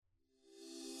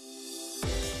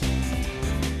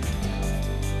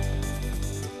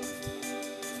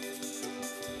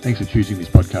Thanks for choosing this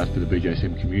podcast for the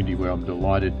BJSM community, where I'm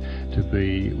delighted to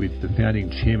be with the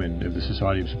founding chairman of the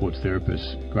Society of Sports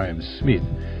Therapists, Graham Smith,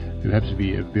 who happens to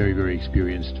be a very, very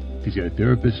experienced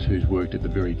physiotherapist who's worked at the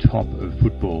very top of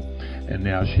football and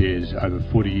now shares over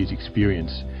 40 years'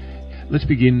 experience. Let's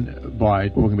begin by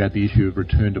talking about the issue of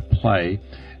return to play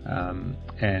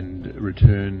and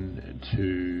return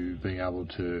to being able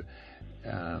to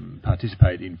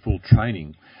participate in full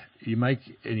training. You make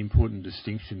an important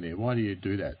distinction there. Why do you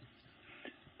do that?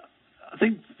 I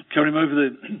think, Karim, over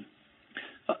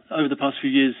the past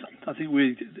few years, I think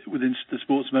we, within the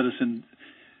sports medicine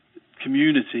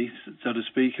community, so to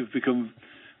speak, have become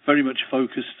very much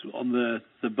focused on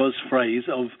the buzz phrase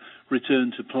of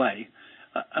return to play.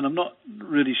 And I'm not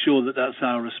really sure that that's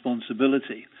our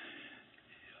responsibility.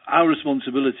 Our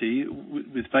responsibility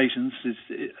with patients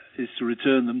is to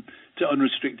return them to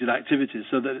unrestricted activities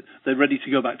so that they're ready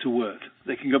to go back to work.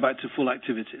 They can go back to full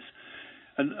activities.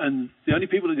 And the only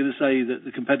people who are going to say that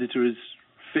the competitor is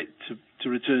fit to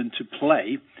return to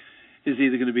play is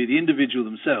either going to be the individual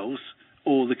themselves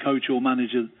or the coach or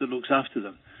manager that looks after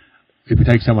them. If we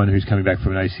take someone who's coming back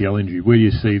from an ACL injury, where do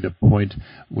you see the point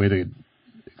where the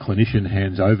clinician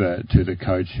hands over to the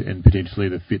coach and potentially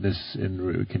the fitness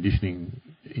and conditioning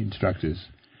instructors?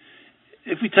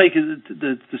 If we take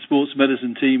the sports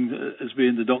medicine team as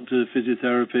being the doctor,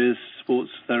 physiotherapist,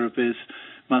 sports therapist,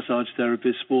 massage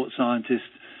therapist, sports scientist,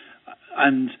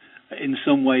 and in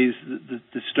some ways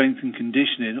the strength and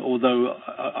conditioning, although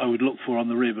I would look for on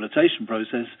the rehabilitation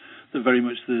process that very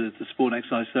much the sport and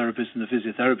exercise therapist and the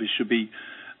physiotherapist should be,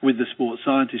 with the sports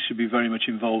scientist, should be very much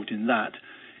involved in that.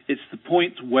 It's the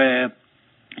point where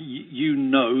you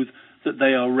know that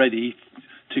they are ready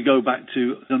to go back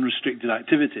to unrestricted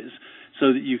activities,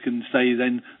 so that you can say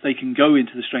then they can go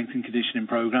into the strength and conditioning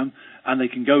program and they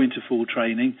can go into full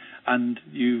training, and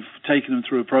you've taken them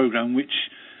through a program which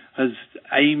has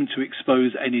aimed to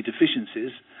expose any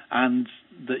deficiencies, and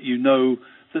that you know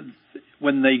that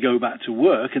when they go back to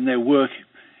work, and their work,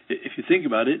 if you think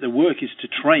about it, their work is to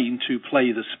train to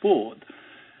play the sport,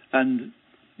 and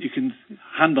you can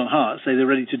hand on heart say they're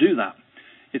ready to do that.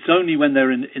 It's only when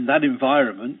they're in that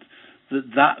environment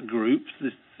that group,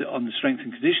 on the strength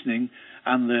and conditioning,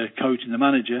 and the coach and the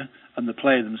manager and the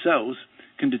player themselves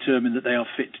can determine that they are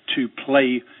fit to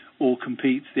play or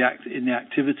compete in the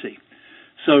activity.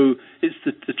 So it's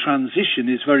the transition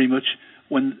is very much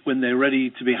when they're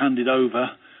ready to be handed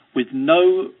over with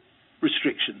no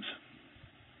restrictions.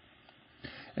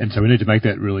 And so we need to make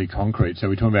that really concrete. So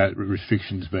we're talking about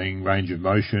restrictions being range of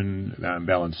motion,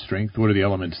 balance, strength. What are the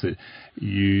elements that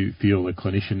you feel the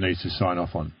clinician needs to sign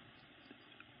off on?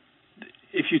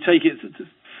 If you take it,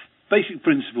 basic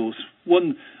principles.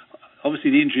 One,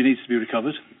 obviously the injury needs to be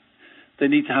recovered. They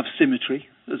need to have symmetry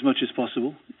as much as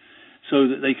possible so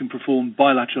that they can perform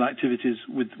bilateral activities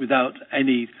without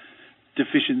any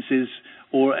deficiencies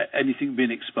or anything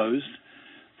being exposed.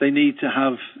 They need to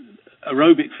have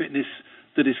aerobic fitness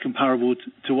that is comparable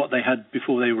to what they had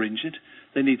before they were injured.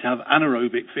 They need to have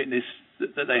anaerobic fitness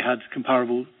that they had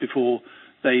comparable before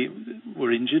they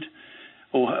were injured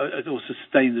or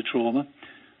sustained the trauma.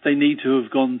 They need to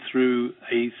have gone through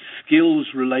a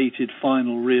skills-related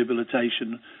final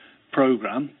rehabilitation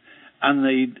program, and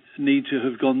they need to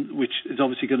have gone, which is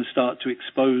obviously going to start to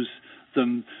expose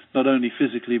them not only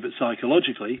physically but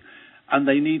psychologically, and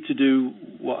they need to do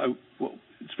what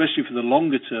especially for the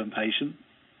longer-term patient,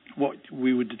 what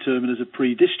we would determine as a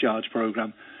pre-discharge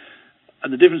program.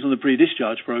 And the difference on the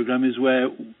pre-discharge program is where,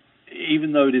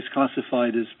 even though it is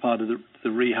classified as part of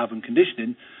the rehab and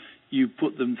conditioning, you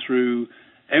put them through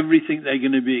everything they're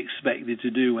going to be expected to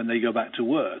do when they go back to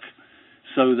work,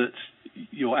 so that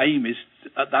your aim is,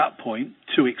 at that point,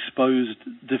 to expose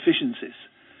deficiencies.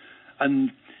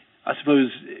 And I suppose,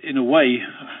 in a way,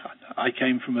 I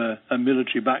came from a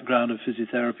military background of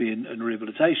physiotherapy and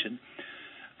rehabilitation,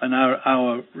 and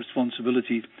our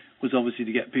responsibility was obviously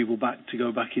to get people to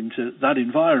go back into that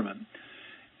environment.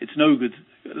 It's no good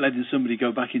letting somebody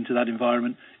go back into that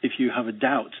environment if you have a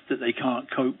doubt that they can't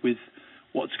cope with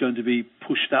what's going to be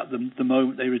pushed at them the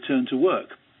moment they return to work.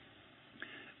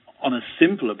 On a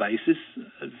simpler basis,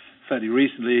 fairly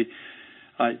recently,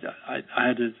 I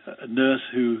had a nurse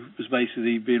who was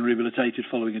basically being rehabilitated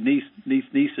following a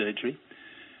knee surgery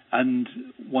and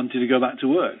wanted to go back to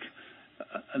work.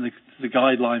 And the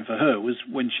guideline for her was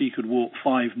when she could walk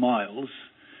 5 miles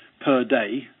per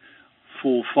day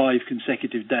for 5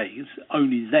 consecutive days,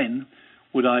 only then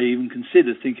would I even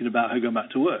consider thinking about her going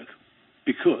back to work.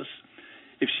 Because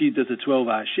if she does a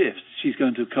 12-hour shift, she's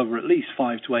going to cover at least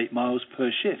 5 to 8 miles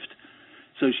per shift.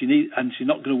 So and she's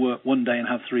not going to work one day and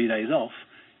have 3 days off.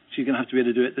 She's going to have to be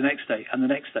able to do it the next day and the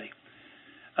next day.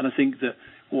 And I think that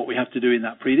what we have to do in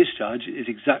that pre-discharge is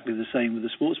exactly the same with the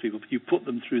sports people. You put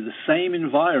them through the same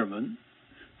environment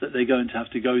that they're going to have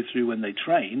to go through when they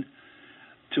train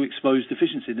to expose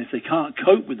deficiency. And if they can't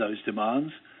cope with those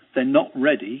demands, they're not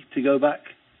ready to go back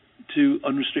to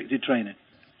unrestricted training.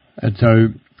 And so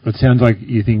it sounds like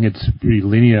you think it's pretty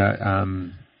linear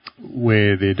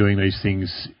where they're doing these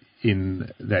things in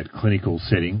that clinical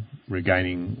setting,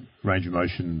 regaining range of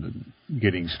motion,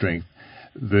 getting strength,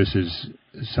 versus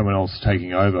someone else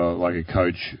taking over, like a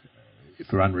coach,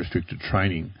 for unrestricted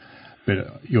training.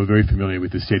 But you're very familiar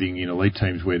with the setting in elite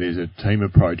teams where there's a team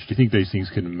approach. Do you think these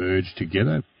things can merge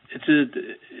together?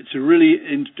 It's a really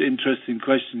interesting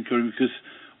question, Corinne, because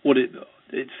what it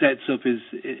sets up is,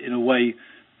 in a way,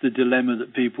 the dilemma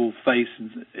that people face.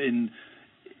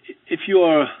 If you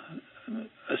are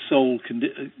a sole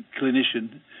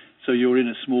clinician, so you're in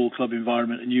a small club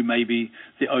environment and you may be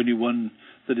the only one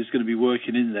that is going to be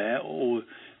working in there, or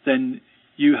then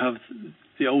you have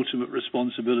the ultimate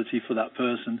responsibility for that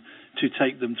person to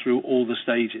take them through all the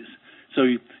stages. So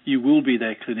you will be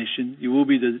their clinician, you will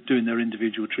be doing their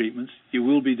individual treatments, you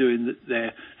will be doing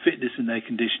their fitness and their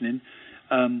conditioning,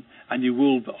 and you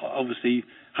will obviously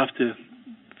have to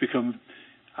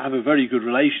have a very good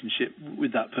relationship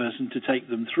with that person to take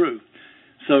them through.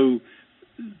 So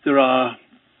there are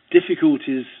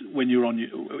difficulties when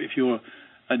if you're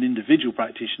an individual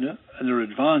practitioner, and there are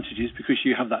advantages because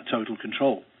you have that total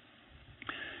control.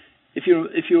 If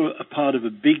you're a part of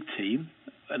a big team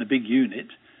and a big unit,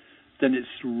 then it's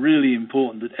really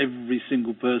important that every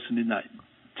single person in that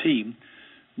team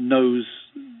knows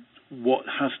what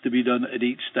has to be done at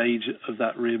each stage of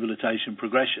that rehabilitation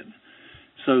progression,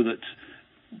 so that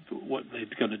what they're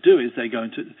going to do is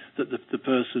the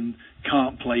person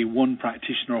can't play one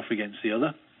practitioner off against the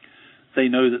other. They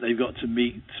know that they've got to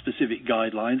meet specific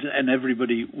guidelines, and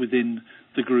everybody within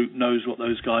the group knows what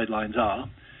those guidelines are,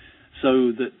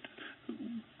 so that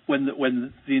when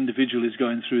the individual is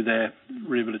going through their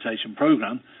rehabilitation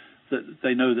program, that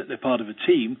they know that they're part of a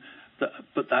team,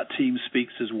 but that team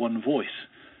speaks as one voice.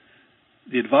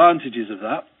 The advantages of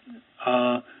that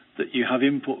are that you have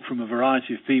input from a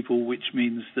variety of people, which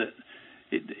means that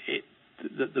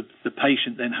the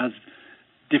patient then has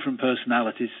different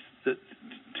personalities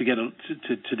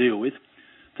to deal with.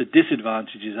 The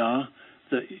disadvantages are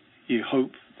that you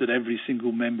hope that every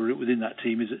single member within that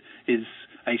team is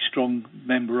a strong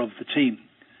member of the team,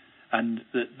 and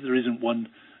that there isn't one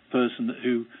person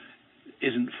who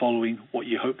isn't following what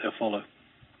you hope they'll follow.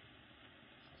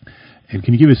 And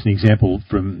can you give us an example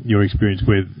from your experience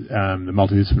where the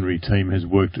multidisciplinary team has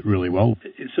worked really well?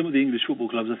 In some of the English football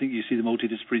clubs, I think you see the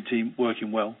multidisciplinary team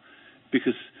working well,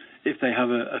 because if they have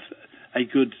a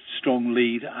good, strong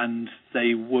lead and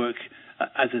they work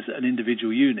as an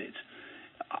individual unit,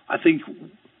 I think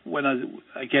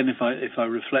if I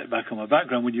reflect back on my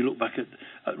background, when you look back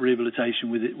at rehabilitation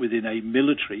within a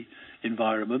military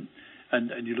environment,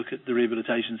 and you look at the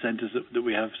rehabilitation centres that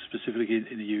we have specifically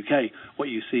in the UK, what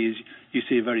you see is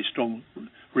a very strong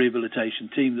rehabilitation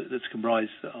team that's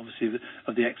comprised, obviously,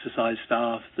 of the exercise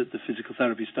staff, the physical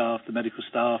therapy staff, the medical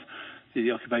staff,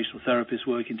 the occupational therapists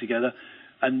working together,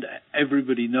 and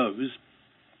everybody knows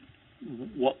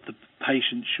what the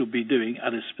patient should be doing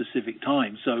at a specific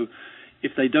time. So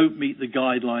if they don't meet the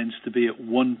guidelines to be at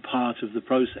one part of the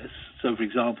process, so for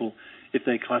example, if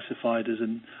they're classified as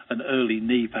an early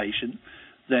knee patient,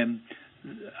 then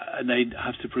and they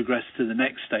have to progress to the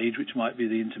next stage, which might be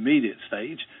the intermediate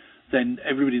stage, then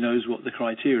everybody knows what the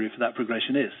criteria for that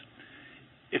progression is.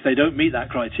 If they don't meet that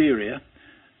criteria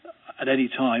at any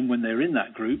time when they're in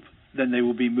that group, then they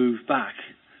will be moved back.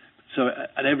 So,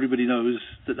 and everybody knows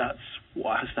that that's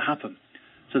what has to happen.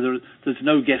 So there's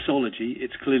no guessology.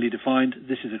 It's clearly defined.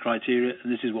 This is the criteria,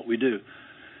 and this is what we do.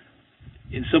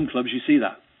 In some clubs, you see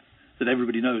that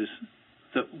everybody knows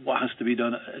that what has to be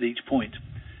done at each point.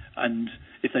 And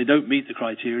if they don't meet the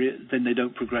criteria, then they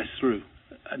don't progress through.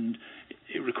 And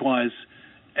it requires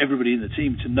everybody in the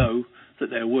team to know that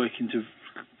they're working to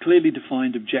clearly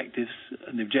defined objectives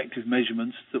and objective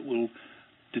measurements that will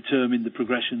determine the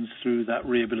progressions through that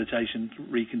rehabilitation,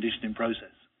 reconditioning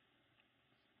process.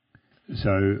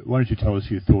 So why don't you tell us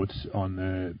your thoughts on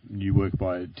the new work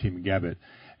by Tim Gabbett,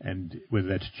 and whether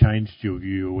that's changed your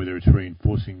view or whether it's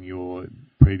reinforcing your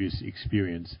previous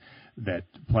experience that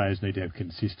players need to have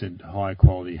consistent,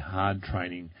 high-quality, hard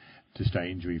training to stay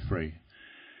injury-free?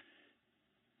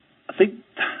 I think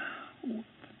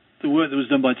the work that was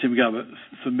done by Tim Gabbett,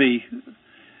 for me,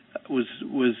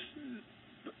 was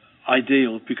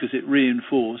ideal because it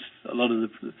reinforced a lot of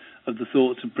the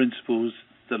thoughts and principles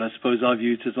that I suppose I've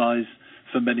utilised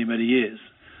for many, many years.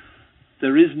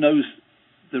 There is no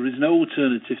there is no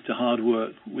alternative to hard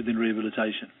work within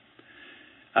rehabilitation.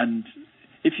 And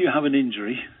if you have an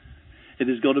injury, it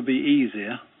has got to be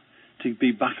easier to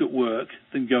be back at work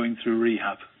than going through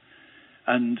rehab.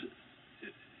 And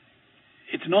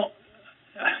it's not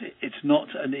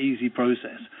an easy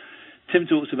process. Tim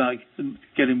talks about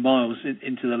getting miles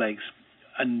into the legs,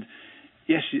 and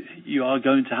yes, you are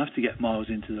going to have to get miles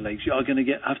into the legs. You are going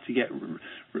to have to get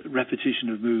repetition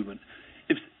of movement.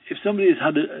 If somebody has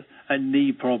had a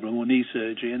knee problem or knee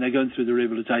surgery and they're going through the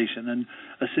rehabilitation, and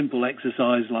a simple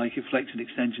exercise like a flexion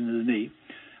extension of the knee,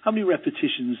 how many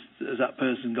repetitions has that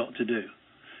person got to do?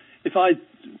 If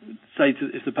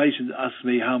the patient asks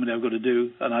me how many I've got to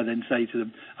do, and I then say to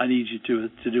them, I need you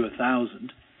to do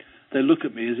 1,000, they look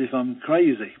at me as if I'm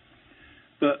crazy.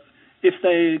 But if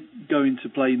they're going to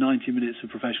play 90 minutes of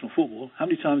professional football, how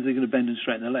many times are they going to bend and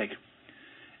straighten their leg?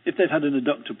 If they've had an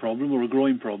adductor problem or a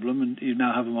groin problem, and you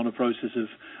now have them on a process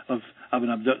of an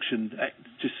abduction,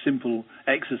 just simple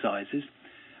exercises,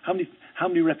 how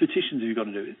many repetitions have you got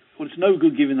to do? Well, it's no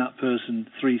good giving that person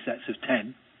 3 sets of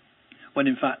 10, when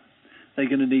in fact they're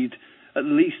going to need at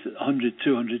least 100,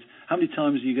 200. How many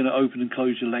times are you going to open and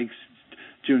close your legs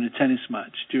during a tennis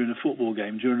match, during a football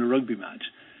game, during a rugby match?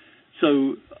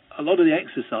 So a lot of the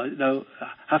exercise now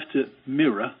have to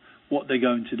mirror what they're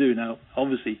going to do. Now,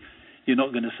 obviously, you're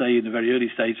not going to say in the very early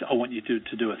stage, I want you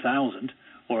to do 1,000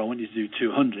 or I want you to do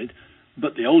 200,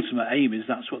 but the ultimate aim is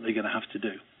that's what they're going to have to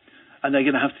do. And they're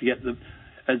going to have to get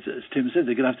as Tim said,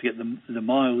 they're going to have to get the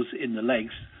miles in the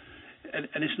legs.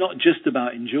 And it's not just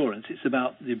about endurance, it's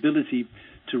about the ability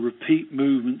to repeat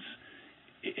movements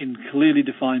in clearly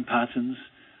defined patterns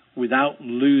without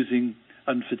losing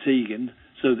and fatiguing,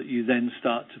 so that you then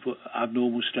start to put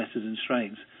abnormal stresses and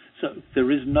strains. So there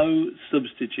is no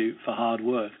substitute for hard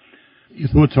work. Your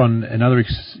thoughts on another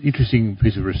interesting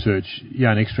piece of research,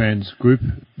 Jan Ekstrand's group?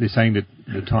 They're saying that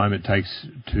the time it takes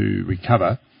to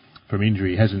recover from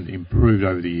injury hasn't improved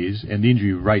over the years, and the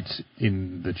injury rates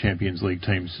in the Champions League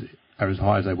teams are as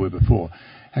high as they were before.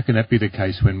 How can that be the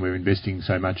case when we're investing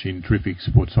so much in terrific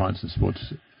sports science and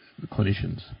sports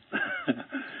clinicians?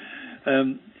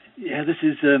 This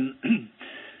is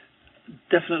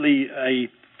definitely a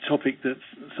topic that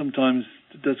sometimes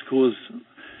does cause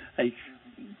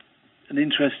an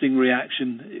interesting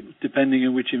reaction, depending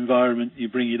on which environment you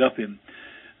bring it up in.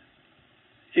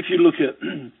 If you look at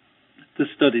the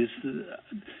studies,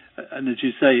 and as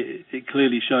you say, it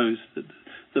clearly shows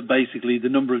that basically the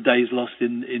number of days lost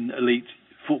in elite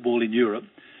football in Europe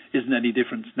isn't any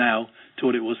different now to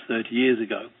what it was 30 years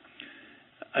ago.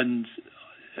 And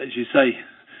as you say,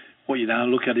 what you now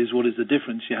look at is what is the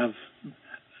difference. You have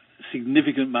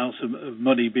significant amounts of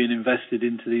money being invested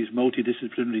into these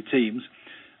multidisciplinary teams,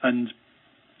 and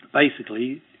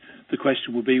basically the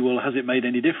question will be, well, has it made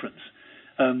any difference?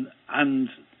 And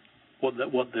what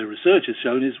the research has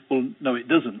shown is, well, no, it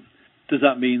doesn't. Does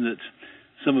that mean that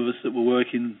some of us that were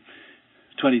working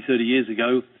 20, 30 years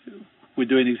ago, we're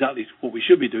doing exactly what we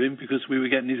should be doing because we were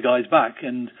getting these guys back,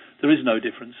 and there is no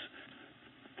difference?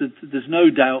 There's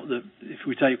no doubt that if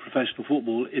we take professional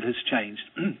football, it has changed.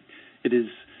 It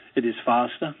is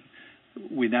faster.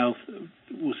 We now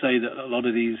will say that a lot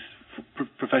of these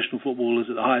professional footballers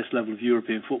at the highest level of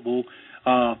European football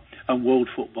and world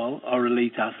football are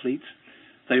elite athletes.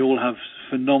 They all have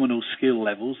phenomenal skill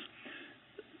levels.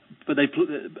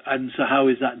 And so how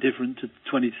is that different to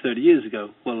 20 to 30 years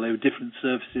ago? Well, there were different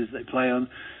surfaces they play on,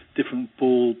 different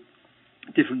ball,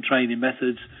 different training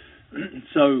methods.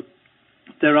 So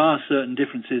there are certain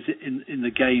differences in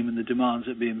the game and the demands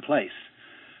that be in place.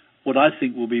 What I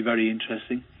think will be very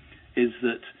interesting is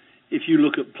that if you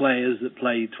look at players that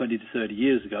played 20 to 30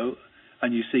 years ago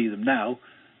and you see them now,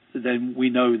 then we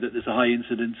know that there's a high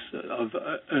incidence of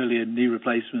earlier knee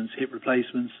replacements, hip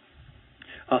replacements,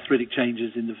 arthritic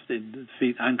changes in the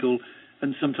feet, ankle,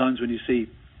 and sometimes when you see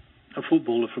a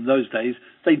footballer from those days,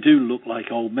 they do look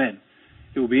like old men.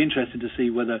 It will be interesting to see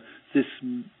whether this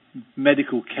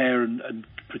medical care and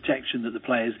protection that the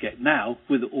players get now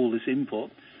with all this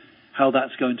input, how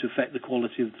that's going to affect the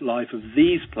quality of life of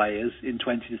these players in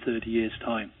 20 to 30 years'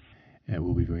 time. Yeah, it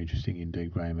will be very interesting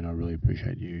indeed, Graham, and I really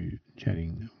appreciate you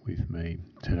chatting with me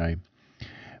today.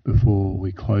 Before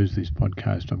we close this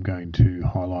podcast, I'm going to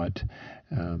highlight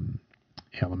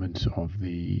elements of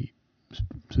the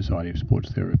Society of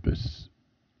Sports Therapists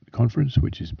conference,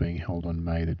 which is being held on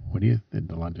May the 20th at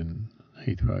the London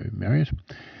Heathrow Marriott.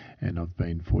 And I've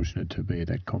been fortunate to be at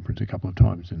that conference a couple of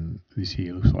times, and this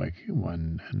year looks like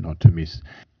one not to miss.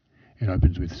 It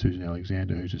opens with Susan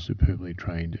Alexander, who's a superbly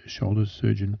trained shoulder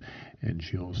surgeon, and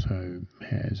she also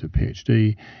has a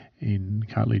PhD in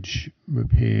cartilage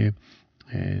repair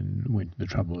and went to the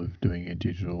trouble of doing a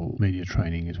digital media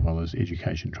training as well as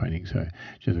education training. So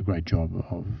she does a great job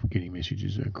of getting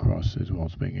messages across as well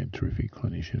as being a terrific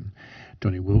clinician.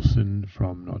 Johnny Wilson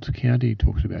from Notts County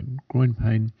talks about groin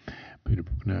pain. Peter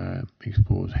Bruckner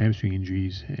explores hamstring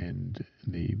injuries and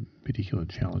the particular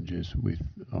challenges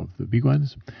of the big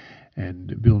ones.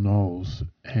 And Bill Knowles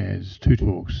has two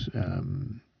talks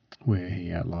where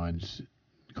he outlines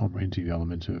comprehensive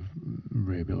elements of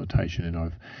rehabilitation, and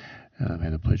I've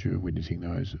had the pleasure of witnessing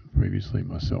those previously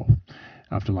myself.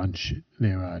 After lunch,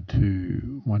 there are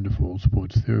two wonderful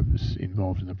sports therapists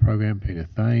involved in the program. Peter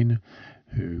Thane,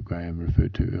 who Graham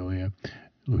referred to earlier,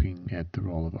 looking at the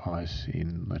role of ice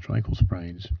in lateral ankle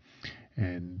sprains,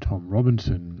 and Tom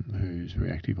Robinson, who's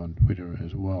very active on Twitter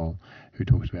as well, who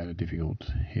talks about a difficult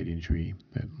head injury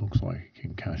that looks like a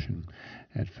concussion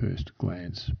at first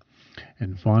glance.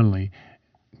 And finally,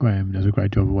 Graham does a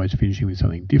great job of always finishing with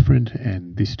something different,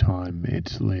 and this time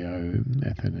it's Leo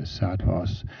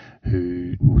Athanasakos,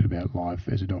 who talked about life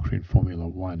as a doctor in Formula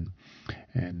One,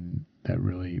 and that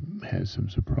really has some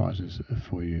surprises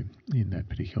for you in that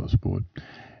particular sport.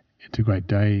 It's a great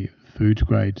day, food's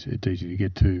great, it's easy to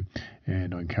get to,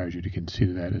 and I encourage you to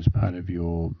consider that as part of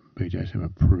your BJSM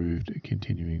approved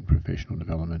continuing professional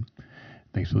development.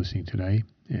 Thanks for listening today,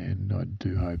 and I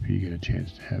do hope you get a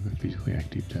chance to have a physically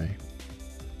active day.